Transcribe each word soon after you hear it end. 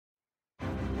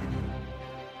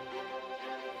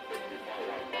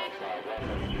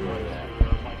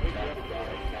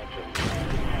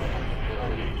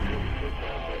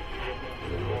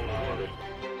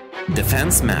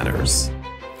Defense Matters,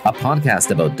 a podcast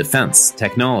about defense,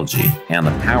 technology, and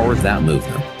the powers that move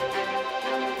them.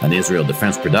 An Israel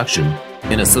Defense production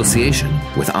in association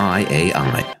with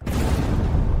IAI.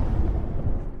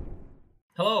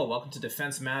 Hello, welcome to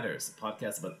Defense Matters, a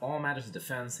podcast about all matters of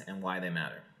defense and why they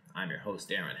matter. I'm your host,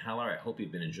 Aron Heller. I hope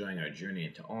you've been enjoying our journey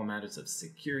into all matters of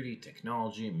security,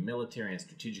 technology, military and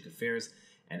strategic affairs,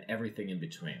 and everything in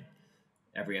between.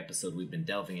 Every episode, we've been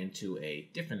delving into a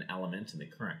different element in the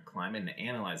current climate and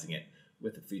analyzing it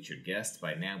with a featured guest.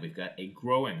 By now, we've got a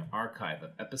growing archive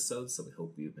of episodes, so we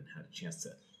hope you've had a chance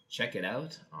to check it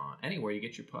out anywhere you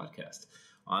get your podcast.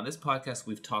 On this podcast,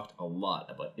 we've talked a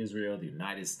lot about Israel, the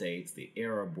United States, the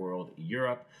Arab world,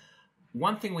 Europe.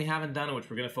 One thing we haven't done, which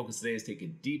we're going to focus today, is take a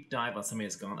deep dive on something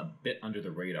that's gone a bit under the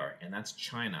radar, and that's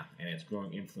China and its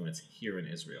growing influence here in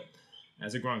Israel.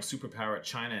 As a growing superpower,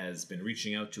 China has been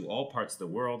reaching out to all parts of the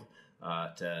world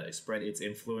to spread its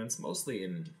influence, mostly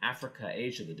in Africa,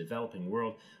 Asia, the developing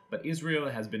world. But Israel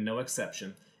has been no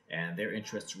exception, and their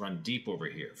interests run deep over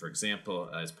here. For example,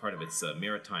 as part of its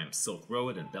Maritime Silk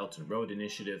Road and Belt and Road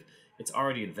initiative, it's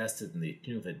already invested in the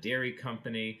Tnuva Dairy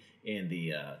Company, in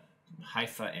the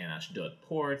Haifa and Ashdod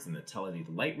ports, in the Tel Aviv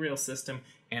light rail system,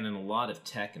 and in a lot of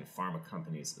tech and pharma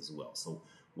companies as well. So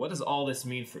what does all this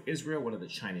mean for Israel? What are the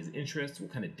Chinese interests?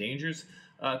 What kind of dangers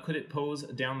could it pose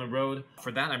down the road?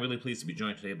 For that, I'm really pleased to be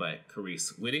joined today by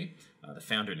Carice Witte, the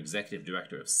founder and executive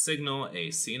director of Signal, a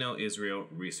Sino-Israel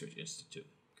research institute.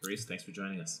 Carice, thanks for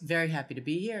joining us. Very happy to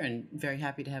be here and very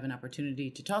happy to have an opportunity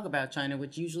to talk about China,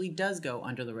 which usually does go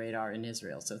under the radar in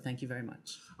Israel. So thank you very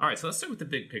much. All right, so let's start with the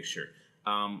big picture.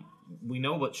 We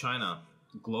know about China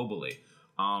globally.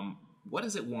 What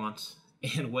does it want?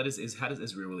 And how does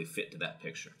Israel really fit to that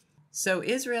picture? So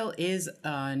Israel is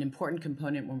an important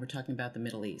component when we're talking about the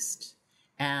Middle East.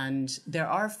 And there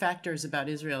are factors about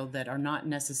Israel that are not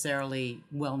necessarily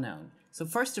well known. So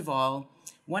first of all,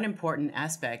 one important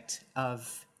aspect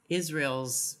of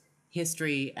Israel's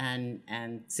history and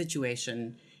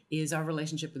situation is our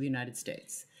relationship with the United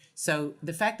States. So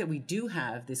the fact that we do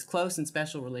have this close and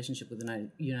special relationship with the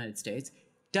United States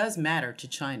does matter to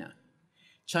China.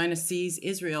 China sees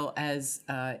Israel as,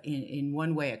 in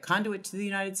one way, a conduit to the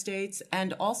United States,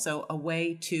 and also a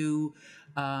way to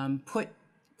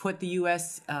put the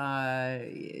U.S.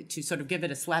 To sort of give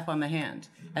it a slap on the hand,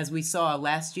 as we saw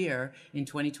last year in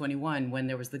 2021 when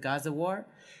there was the Gaza war.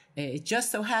 It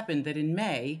just so happened that in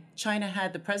May, China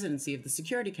had the presidency of the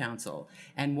Security Council,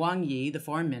 and Wang Yi, the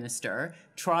foreign minister,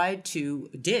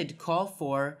 did call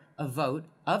for a vote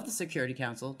of the Security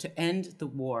Council to end the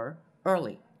war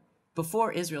early,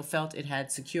 before Israel felt it had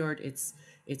secured its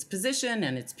position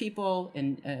and its people,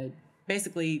 and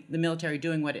basically the military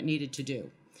doing what it needed to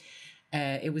do.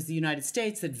 It was the United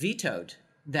States that vetoed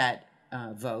that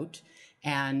vote,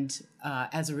 and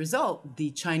as a result, the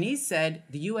Chinese said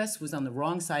the U.S. was on the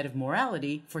wrong side of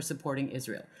morality for supporting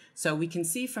Israel. So we can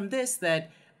see from this that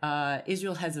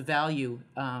Israel has a value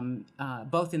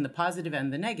both in the positive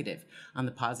and the negative. On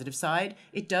the positive side,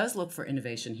 it does look for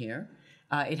innovation here.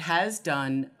 It has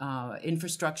done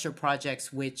infrastructure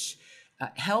projects which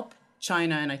help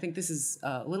China, and I think this is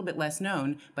a little bit less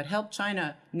known, but help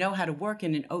China know how to work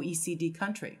in an OECD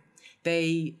country.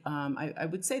 They, I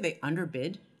would say they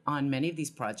underbid on many of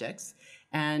these projects.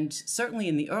 And certainly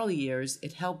in the early years,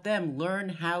 it helped them learn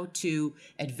how to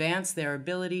advance their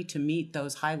ability to meet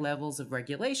those high levels of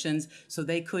regulations so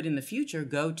they could in the future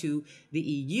go to the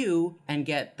EU and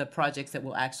get the projects that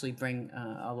will actually bring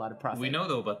a lot of profit. We know,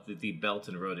 though, about the Belt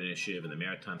and Road Initiative and the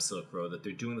Maritime Silk Road, that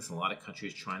they're doing this in a lot of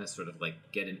countries, trying to sort of like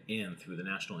get an in through the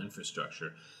national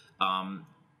infrastructure.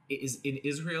 In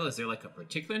Israel, is there like a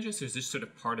particular interest, or is this sort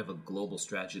of part of a global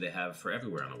strategy they have for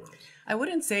everywhere in the world? I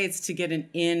wouldn't say it's to get an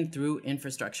in through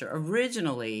infrastructure.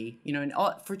 Originally,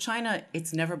 for China,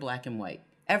 it's never black and white.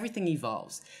 Everything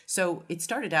evolves. So it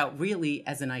started out really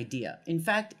as an idea. In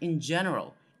fact, in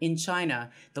general, in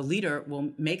China, the leader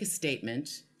will make a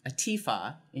statement, a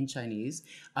tifa in Chinese,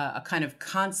 a kind of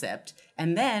concept,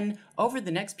 and then over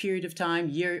the next period of time,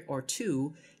 year or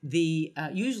two,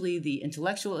 usually the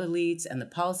intellectual elites and the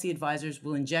policy advisors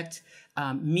will inject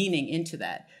meaning into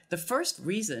that. The first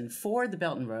reason for the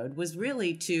Belt and Road was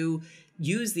really to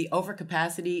use the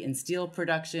overcapacity in steel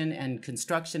production and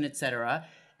construction, et cetera,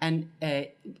 and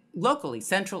locally,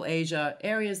 Central Asia,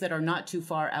 areas that are not too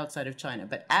far outside of China.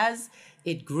 But as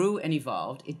it grew and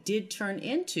evolved, it did turn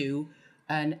into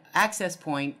an access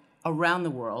point around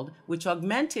the world, which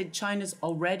augmented China's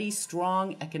already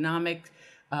strong economic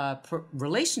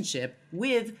relationship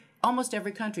with almost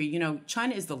every country.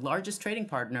 China is the largest trading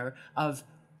partner of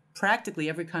practically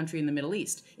every country in the Middle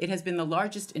East. It has been the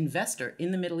largest investor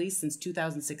in the Middle East since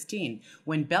 2016,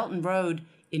 when Belt and Road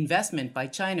investment by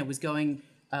China was going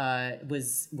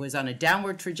was on a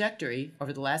downward trajectory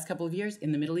over the last couple of years.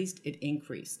 In the Middle East, it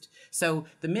increased. So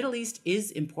the Middle East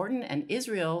is important, and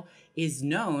Israel is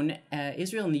known,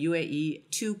 Israel and the UAE,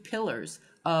 two pillars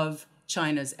of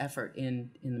China's effort in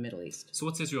the Middle East. So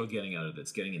what's Israel getting out of it?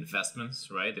 It's getting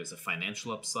investments, right? There's a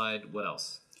financial upside. What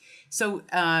else? So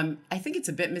I think it's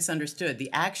a bit misunderstood.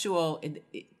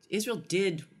 Israel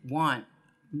did want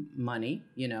money,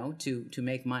 to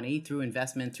make money through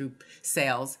investment, through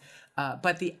sales.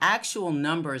 But the actual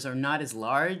numbers are not as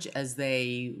large as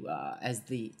as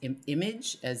the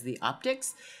image, as the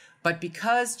optics. But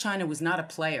because China was not a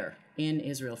player in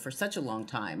Israel for such a long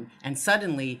time, and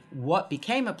suddenly what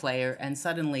became a player and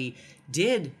suddenly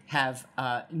did have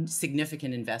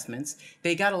significant investments,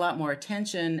 they got a lot more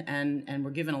attention and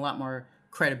were given a lot more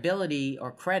credibility or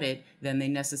credit than they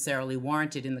necessarily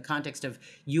warranted in the context of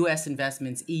U.S.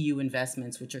 investments, EU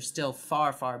investments, which are still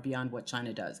far, far beyond what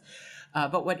China does.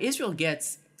 But what Israel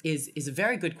gets is a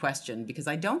very good question, because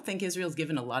I don't think Israel's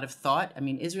given a lot of thought. I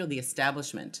mean, Israel, the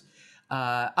establishment,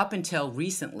 up until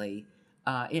recently,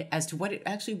 as to what it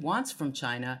actually wants from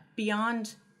China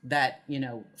beyond that,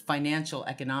 financial,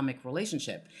 economic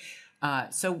relationship.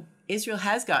 So Israel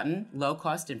has gotten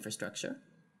low-cost infrastructure,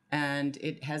 and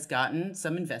it has gotten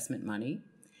some investment money.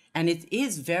 And it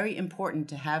is very important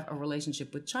to have a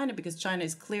relationship with China, because China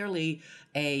is clearly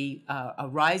a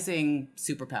rising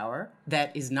superpower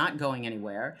that is not going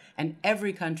anywhere. And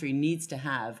every country needs to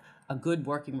have a good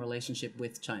working relationship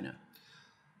with China.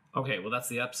 Okay, well, that's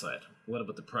the upside. What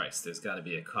about the price? There's got to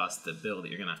be a cost to build that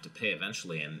you're going to have to pay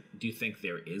eventually. And do you think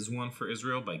there is one for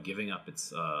Israel by giving up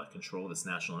its control of its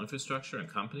national infrastructure and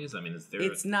companies? I mean, is there...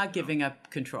 It's not giving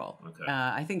up control. Okay.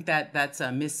 I think that's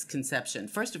a misconception.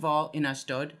 First of all, in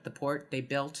Ashdod, the port, they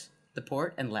built the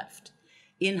port and left.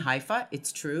 In Haifa,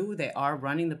 it's true, they are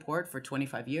running the port for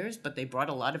 25 years, but they brought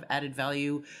a lot of added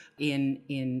value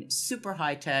in super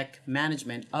high-tech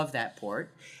management of that port.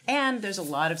 And there's a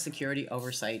lot of security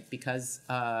oversight because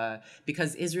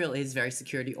Israel is very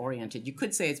security-oriented. You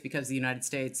could say it's because the United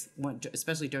States,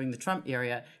 especially during the Trump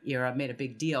era, made a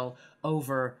big deal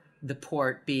over the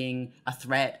port being a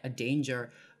threat, a danger.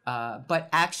 But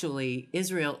actually,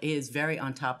 Israel is very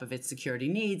on top of its security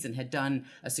needs and had done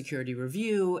a security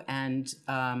review. And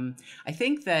I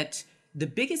think that the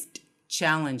biggest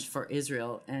challenge for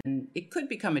Israel, and it could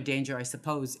become a danger, I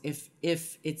suppose, if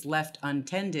it's left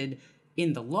untended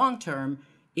in the long term,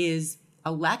 is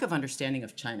a lack of understanding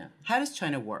of China. How does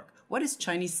China work? What is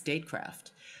Chinese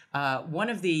statecraft? One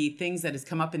of the things that has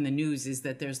come up in the news is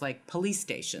that there's like police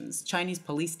stations, Chinese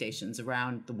police stations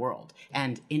around the world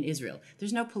and in Israel.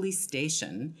 There's no police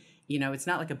station. It's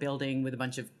not like a building with a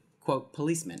bunch of, quote,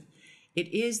 policemen.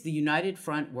 It is the United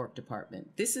Front Work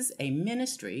Department. This is a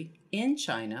ministry in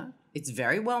China. It's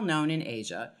very well known in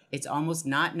Asia. It's almost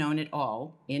not known at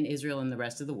all in Israel and the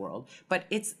rest of the world, but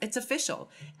it's official.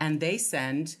 And they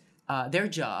send, their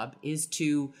job is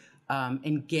to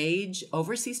engage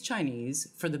overseas Chinese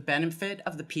for the benefit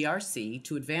of the PRC,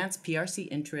 to advance PRC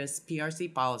interests,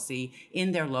 PRC policy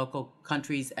in their local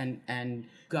countries and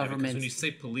governments. Because when you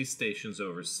say police stations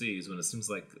overseas, when it seems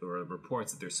like, or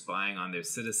reports that they're spying on their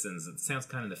citizens, it sounds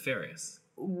kind of nefarious.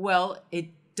 Well, it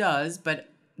does, but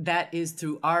that is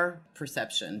through our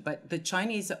perception. But the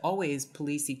Chinese always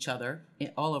police each other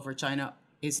all over China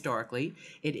historically.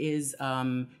 It is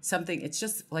something, it's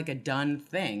just like a done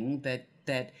thing that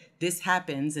this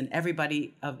happens, and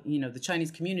everybody of the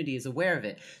Chinese community is aware of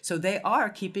it. So they are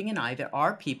keeping an eye. There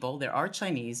are people, there are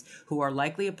Chinese who are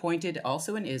likely appointed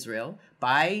also in Israel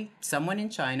by someone in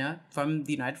China from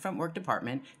the United Front Work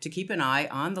Department to keep an eye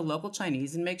on the local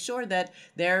Chinese and make sure that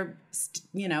they're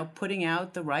putting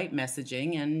out the right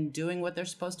messaging and doing what they're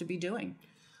supposed to be doing.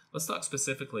 Let's talk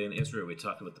specifically in Israel. We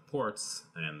talk about the ports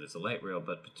and there's a light rail,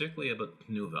 but particularly about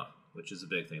Tnuva, which is a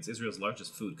big thing. It's Israel's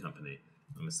largest food company,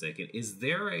 if I'm mistaken. Is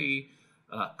there a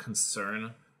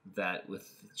concern that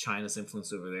with China's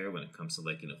influence over there when it comes to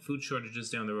food shortages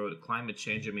down the road, climate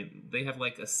change, I mean, they have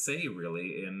a say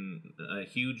really in a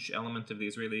huge element of the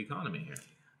Israeli economy here?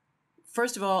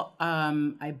 First of all,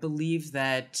 I believe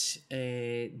that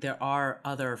there are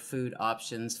other food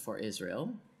options for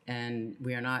Israel, and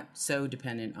we are not so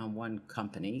dependent on one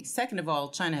company. Second of all,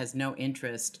 China has no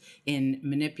interest in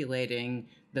manipulating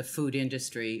the food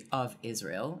industry of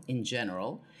Israel in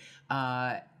general.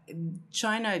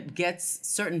 China gets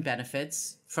certain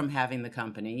benefits from having the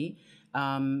company.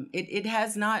 It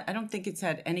has not, I don't think it's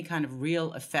had any kind of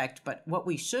real effect. But what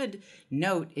we should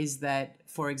note is that,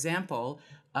 for example,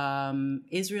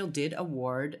 Israel did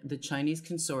award the Chinese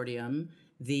consortium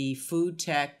the food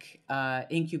tech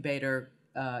incubator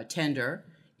tender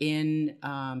in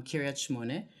Kiryat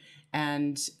Shmone.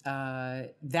 And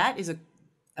that is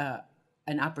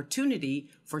an opportunity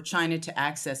for China to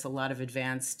access a lot of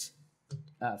advanced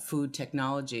food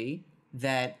technology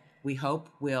that we hope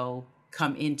will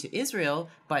come into Israel,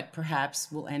 but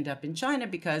perhaps will end up in China,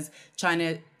 because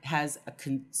China has a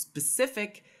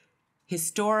specific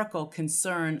historical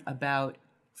concern about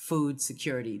food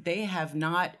security. They have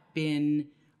not been,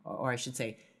 or I should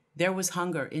say, there was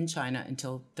hunger in China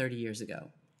until 30 years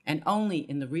ago. And only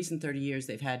in the recent 30 years,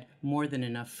 they've had more than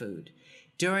enough food.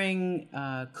 During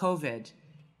COVID,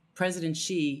 President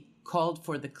Xi called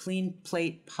for the clean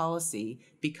plate policy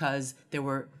because there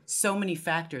were so many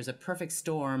factors, a perfect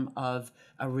storm of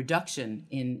a reduction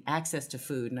in access to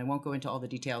food. And I won't go into all the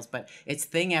details, but it's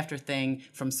thing after thing,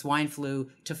 from swine flu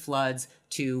to floods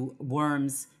to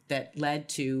worms, that led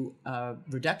to a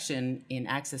reduction in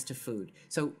access to food.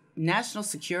 So national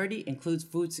security includes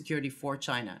food security for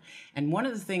China. And one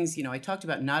of the things, I talked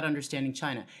about not understanding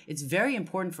China. It's very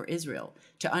important for Israel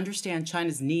to understand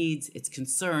China's needs, its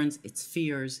concerns, its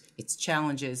fears, its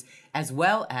challenges, as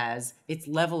well as its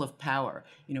level of power.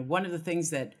 One of the things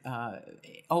that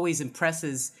always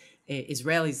impresses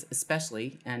Israelis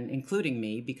especially, and including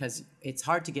me, because it's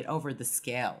hard to get over the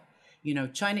scale.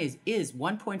 China is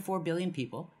 1.4 billion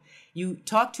people. You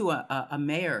talk to a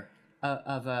mayor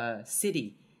of a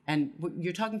city, and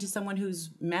you're talking to someone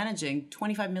who's managing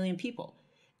 25 million people.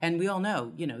 And we all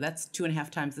know, that's 2.5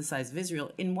 times the size of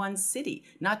Israel in one city,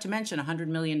 not to mention a 100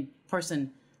 million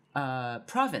person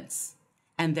province.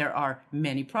 And there are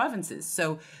many provinces.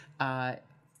 So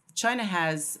China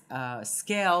has a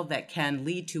scale that can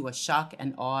lead to a shock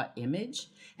and awe image.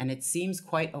 And it seems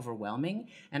quite overwhelming.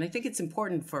 And I think it's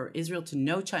important for Israel to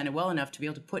know China well enough to be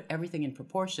able to put everything in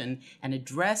proportion and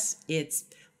address its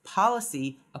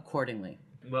policy accordingly.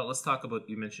 Well, let's talk about,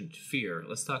 you mentioned fear.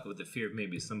 Let's talk about the fear of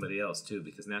maybe somebody else too,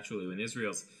 because naturally when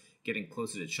Israel's getting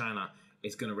closer to China,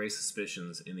 it's going to raise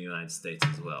suspicions in the United States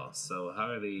as well. So how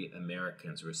are the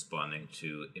Americans responding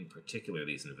to, in particular,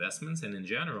 these investments, and in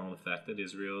general, the fact that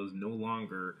Israel is no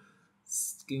longer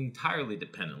entirely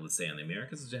dependent, let's say, on the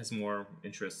Americans, it has more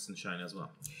interests in China as well?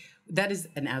 That is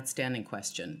an outstanding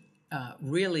question.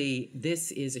 Really,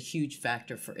 this is a huge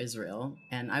factor for Israel,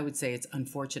 and I would say it's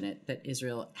unfortunate that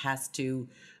Israel has to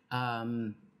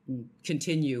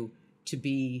continue to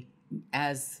be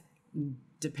as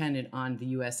dependent on the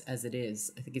U.S. as it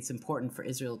is. I think it's important for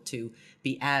Israel to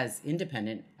be as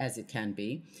independent as it can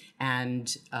be,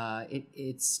 and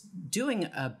it's doing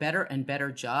a better and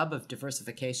better job of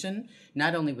diversification,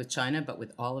 not only with China but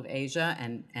with all of Asia.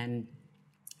 And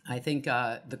I think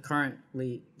the current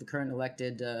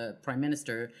elected Prime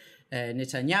Minister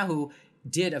Netanyahu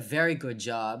did a very good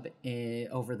job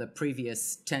over the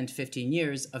previous 10 to 15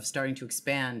 years of starting to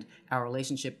expand our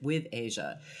relationship with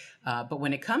Asia. But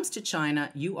when it comes to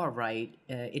China, you are right.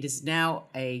 It is now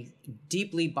a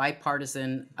deeply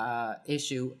bipartisan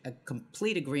issue, a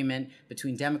complete agreement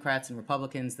between Democrats and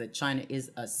Republicans that China is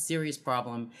a serious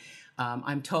problem.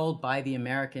 I'm told by the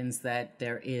Americans that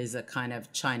there is a kind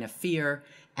of China fear,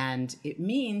 and it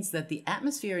means that the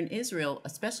atmosphere in Israel,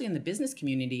 especially in the business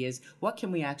community, is what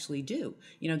can we actually do?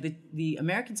 The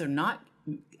Americans are not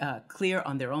clear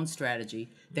on their own strategy.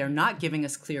 They're not giving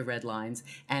us clear red lines.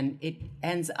 And it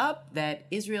ends up that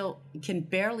Israel can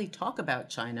barely talk about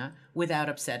China without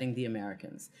upsetting the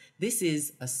Americans. This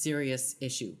is a serious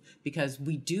issue because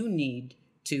we do need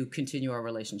to continue our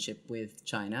relationship with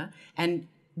China. And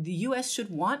the U.S. should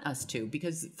want us to,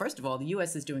 because first of all, the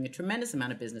U.S. is doing a tremendous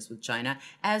amount of business with China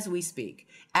as we speak,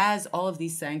 as all of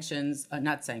these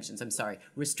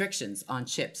restrictions on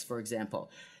chips, for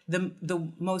example. The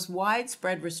most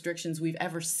widespread restrictions we've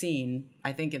ever seen,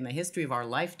 I think, in the history of our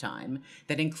lifetime,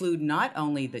 that include not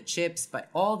only the chips, but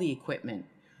all the equipment,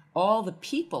 all the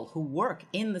people who work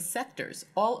in the sectors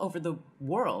all over the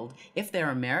world. If they're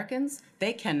Americans,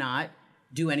 they cannot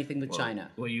do anything with China.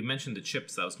 Well, you mentioned the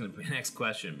chips. That was going to be my next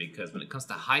question, because when it comes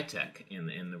to high tech in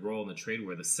the role in the trade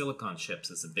war, the silicon chips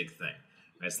is a big thing.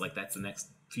 Right? It's like that's the next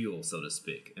fuel, so to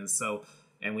speak.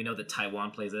 And we know that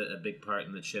Taiwan plays a big part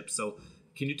in the chips. So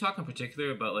can you talk in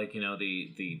particular about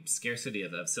the scarcity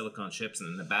of silicon chips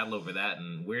and the battle over that,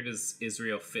 and where does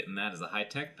Israel fit in that as a high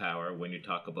tech power when you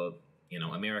talk about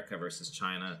America versus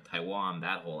China, Taiwan,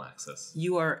 that whole axis?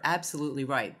 You are absolutely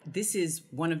right. This is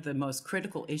one of the most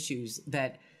critical issues,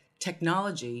 that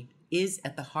technology is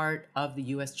at the heart of the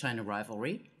U.S.-China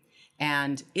rivalry.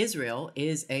 And Israel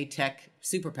is a tech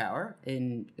superpower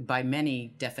by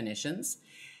many definitions,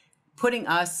 putting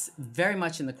us very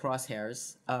much in the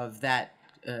crosshairs of that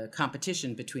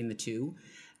competition between the two.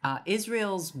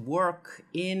 Israel's work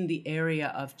in the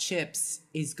area of chips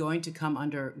is going to come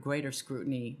under greater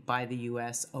scrutiny by the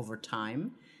U.S. over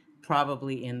time,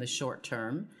 probably in the short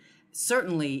term.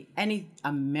 Certainly, any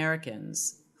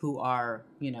Americans who are,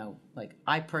 like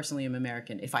I personally am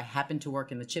American, if I happen to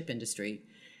work in the chip industry,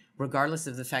 regardless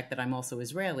of the fact that I'm also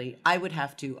Israeli, I would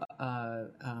have to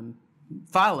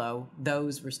follow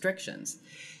those restrictions.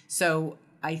 So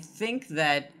I think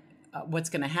that what's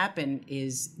going to happen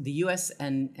is the U.S.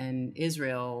 and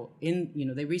Israel,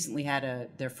 they recently had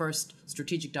their first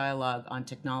strategic dialogue on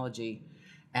technology,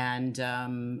 and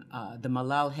the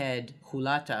Malal head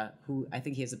Hulata, who I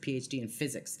think he has a PhD in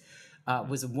physics,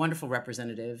 was a wonderful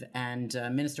representative, and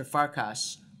Minister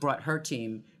Farkash brought her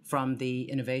team from the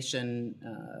Innovation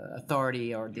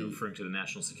Authority, or You're referring to the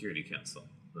National Security Council.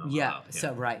 Yeah.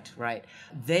 So right.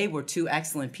 They were two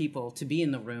excellent people to be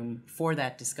in the room for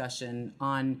that discussion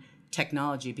on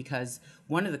technology, because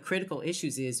one of the critical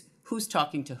issues is who's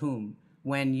talking to whom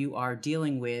when you are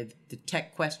dealing with the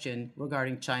tech question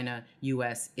regarding China,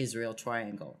 U.S., Israel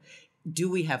triangle.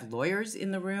 Do we have lawyers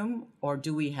in the room, or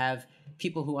do we have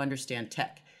people who understand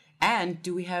tech? And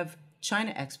do we have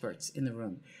China experts in the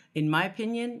room? In my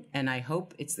opinion, and I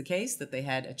hope it's the case, that they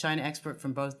had a China expert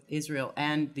from both Israel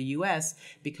and the U.S.,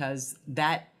 because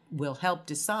that will help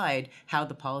decide how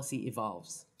the policy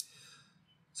evolves.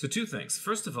 So two things.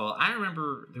 First of all, I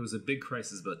remember there was a big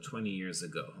crisis about 20 years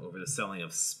ago over the selling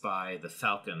of the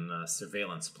Falcon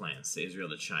surveillance plans to Israel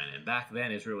to China. And back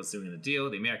then, Israel was doing the deal.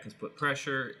 The Americans put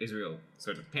pressure. Israel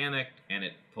sort of panicked, and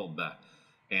it pulled back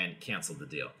and canceled the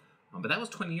deal. But that was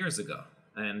 20 years ago.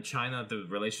 And China, the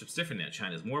relationship's different now.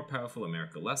 China is more powerful,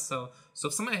 America less so. So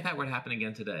if something like that were to happen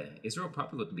again today, Israel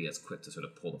probably wouldn't be as quick to sort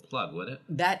of pull the plug, would it?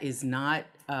 That is not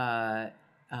the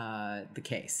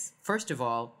case. First of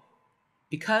all,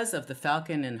 because of the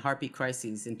Falcon and Harpy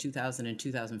crises in 2000 and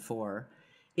 2004,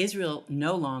 Israel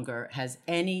no longer has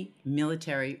any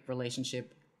military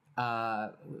relationship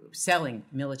selling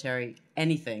military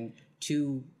anything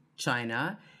to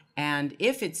China. And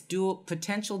if it's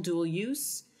potential dual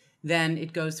use, then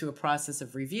it goes through a process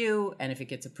of review, and if it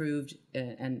gets approved,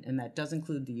 and that does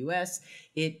include the U.S.,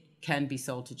 it can be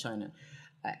sold to China.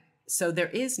 So there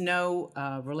is no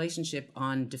relationship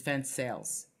on defense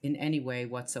sales in any way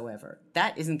whatsoever.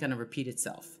 That isn't going to repeat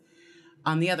itself.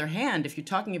 On the other hand, if you're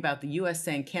talking about the U.S.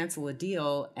 saying cancel a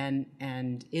deal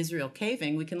and Israel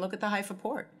caving, we can look at the Haifa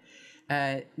port.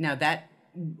 Now, that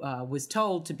was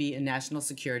told to be a national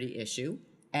security issue,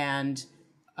 and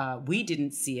we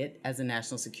didn't see it as a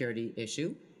national security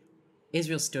issue.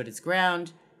 Israel stood its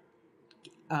ground,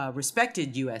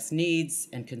 respected U.S. needs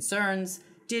and concerns,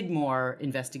 did more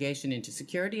investigation into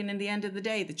security, and in the end of the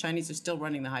day, the Chinese are still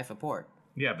running the Haifa port.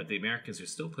 Yeah, but the Americans are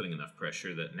still putting enough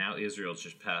pressure that now Israel's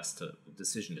just passed a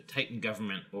decision to tighten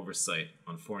government oversight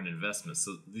on foreign investments.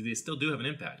 So they still do have an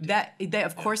impact.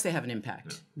 Of course they have an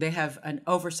impact. Yeah. They have an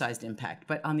oversized impact.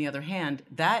 But on the other hand,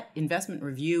 that investment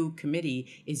review committee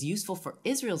is useful for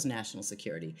Israel's national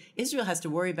security. Israel has to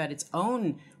worry about its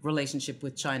own relationship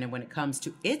with China when it comes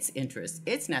to its interests,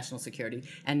 its national security,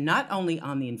 and not only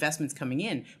on the investments coming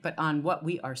in, but on what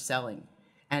we are selling.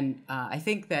 And I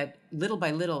think that little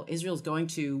by little, Israel is going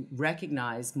to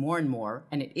recognize more and more,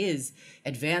 and it is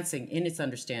advancing in its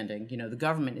understanding. The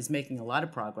government is making a lot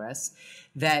of progress,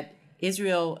 that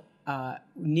Israel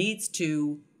needs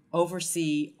to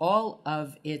oversee all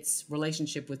of its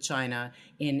relationship with China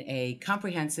in a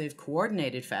comprehensive,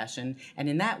 coordinated fashion. And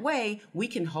in that way, we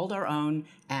can hold our own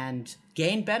and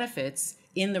gain benefits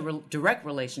in the direct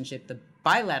relationship, the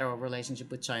bilateral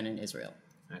relationship with China and Israel.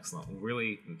 Excellent.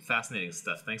 Really fascinating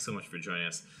stuff. Thanks so much for joining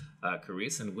us,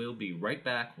 Carice, and we'll be right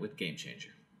back with Gamechanger.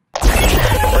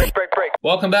 Break.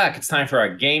 Welcome back. It's time for our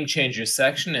Gamechanger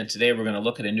section, and today we're going to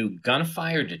look at a new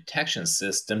gunfire detection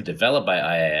system developed by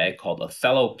IAI called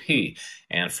Othello-P.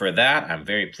 And for that, I'm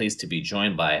very pleased to be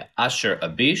joined by Asher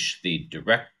Abish, the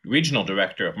Regional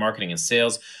Director of Marketing and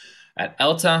Sales at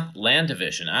ELTA Land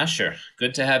Division. Asher,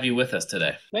 good to have you with us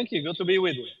today. Thank you. Good to be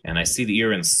with you. And I see that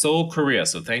you're in Seoul, Korea,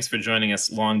 so thanks for joining us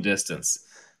long distance.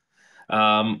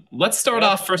 Let's start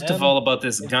off, first of all, about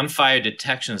this gunfire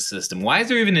detection system. Why is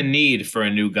there even a need for a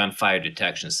new gunfire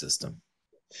detection system?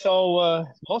 So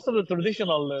most of the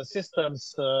traditional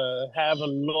systems have a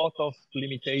lot of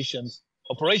limitations,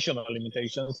 operational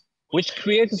limitations, which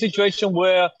create a situation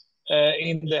where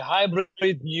in the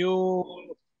hybrid new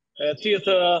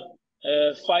theater,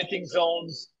 fighting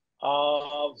zones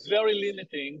are very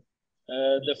limiting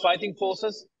the fighting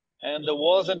forces, and there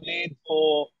was a need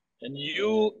for a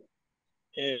new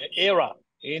era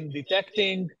in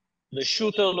detecting the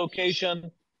shooter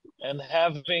location and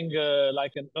having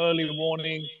like an early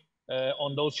warning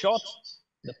on those shots.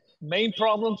 The main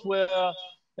problems were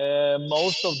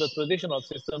most of the traditional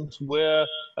systems were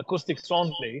acoustics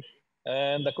only,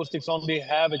 and acoustics only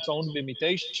have its own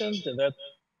limitations that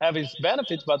have its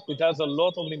benefits, but it has a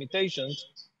lot of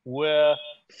limitations where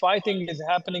fighting is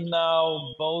happening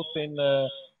now, both in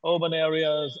urban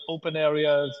areas, open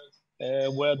areas,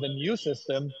 where the new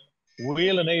system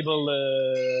will enable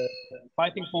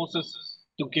fighting forces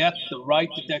to get the right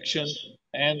detection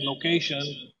and location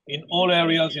in all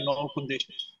areas, in all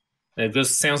conditions. It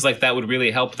just sounds like that would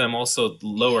really help them also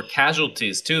lower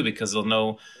casualties too, because they'll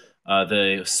know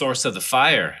the source of the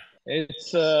fire.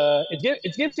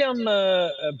 It gives them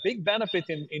a big benefit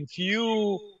in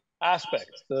few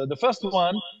aspects. The first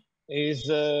one is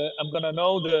I'm going to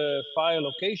know the fire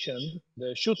location,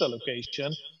 the shooter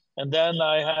location, and then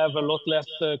I have a lot less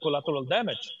collateral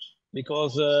damage.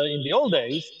 Because in the old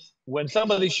days, when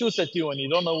somebody shoots at you and you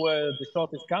don't know where the shot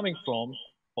is coming from,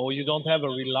 or you don't have a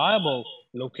reliable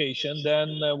location, then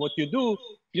what you do,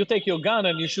 you take your gun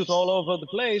and you shoot all over the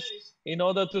place in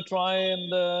order to try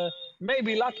and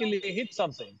maybe luckily hit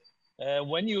something.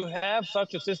 When you have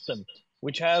such a system,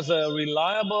 which has a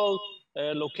reliable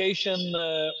location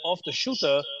of the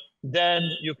shooter, then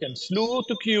you can slew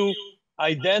to kill,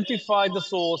 identify the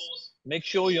source, make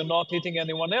sure you're not hitting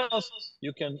anyone else.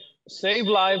 You can save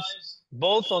lives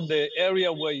both on the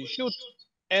area where you shoot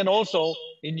and also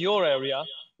in your area.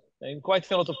 In quite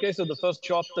a lot of cases, the first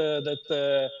shot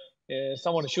that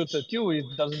someone shoots at you, it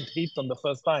doesn't hit on the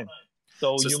first time.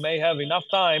 So you may have enough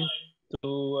time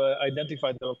to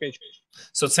identify the location.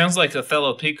 So it sounds like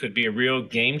Othello-P could be a real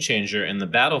game changer in the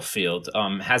battlefield.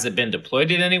 Has it been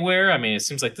deployed anywhere? I mean, it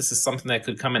seems like this is something that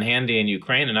could come in handy in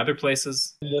Ukraine and other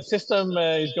places. The system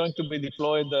is going to be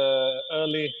deployed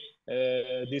early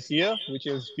this year, which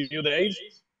is a few days.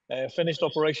 Finished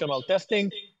operational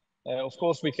testing. Of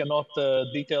course, we cannot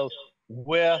detail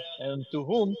where and to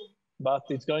whom, but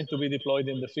it's going to be deployed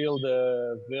in the field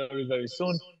very, very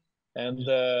soon. And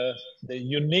the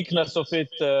uniqueness of it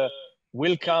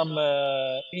will come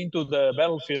into the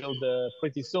battlefield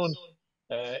pretty soon.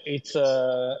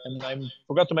 And I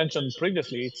forgot to mention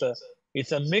previously,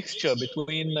 it's a mixture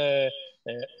between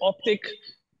optic,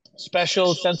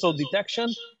 special sensor detection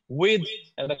with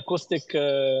an acoustic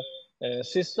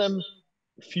system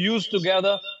fused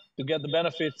together to get the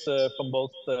benefits from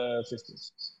both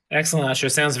systems. Excellent, Asher.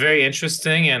 Sounds very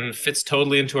interesting and fits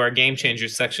totally into our Game Changer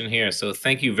section here. So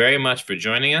thank you very much for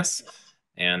joining us,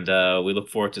 and we look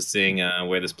forward to seeing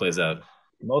where this plays out.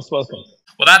 Most welcome.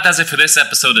 Well, that does it for this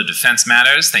episode of Defense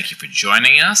Matters. Thank you for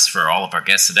joining us, for all of our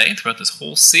guests today. Throughout this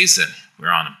whole season,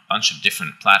 we're on a bunch of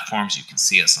different platforms. You can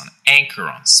see us on Anchor,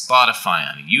 on Spotify,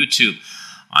 on YouTube,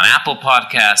 on Apple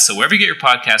Podcasts. So wherever you get your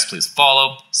podcasts, please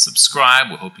follow, subscribe.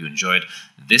 We hope you enjoyed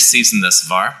this season thus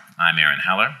far. I'm Aron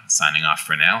Heller, signing off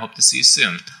for now. Hope to see you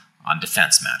soon on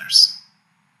Defense Matters.